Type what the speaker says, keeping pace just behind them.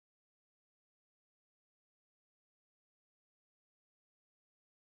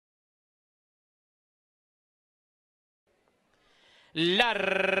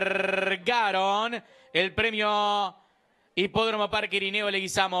largaron. El premio Hipódromo Parque Irineo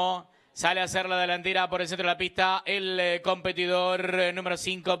Leguizamo. Sale a hacer la delantera por el centro de la pista el competidor número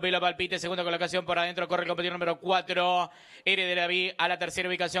 5, BELO Palpite. Segunda colocación por adentro, corre el competidor número 4, Herederaví. A la tercera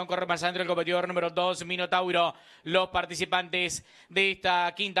ubicación corre más adentro el competidor número 2, Minotauro. Los participantes de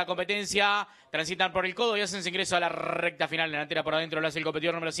esta quinta competencia transitan por el codo y hacen su ingreso a la recta final. Delantera por adentro lo hace el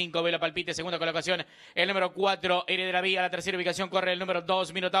competidor número 5, BELO Palpite. Segunda colocación el número 4, Herederaví. A la tercera ubicación corre el número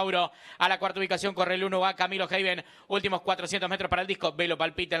 2, Minotauro. A la cuarta ubicación corre el 1, Camilo Heiben. Últimos 400 metros para el disco, BELO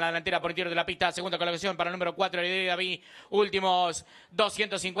Palpite en la delantera por el tiro de la pista. Segunda colocación para el número 4, Herederaví. Últimos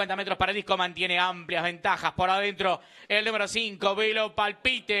 250 metros para el disco. Mantiene amplias ventajas por adentro el número 5, BELO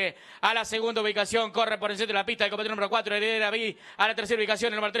Palpite. A la segunda ubicación corre por el centro de la pista el competidor número 4, Herederaví. A la tercera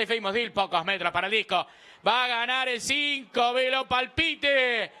ubicación el número 3, Famous Deal. Pocos metros para el disco. Va a ganar el 5, BELO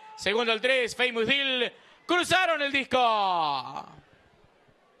Palpite. Segundo el 3, Famous Deal. Cruzaron el disco.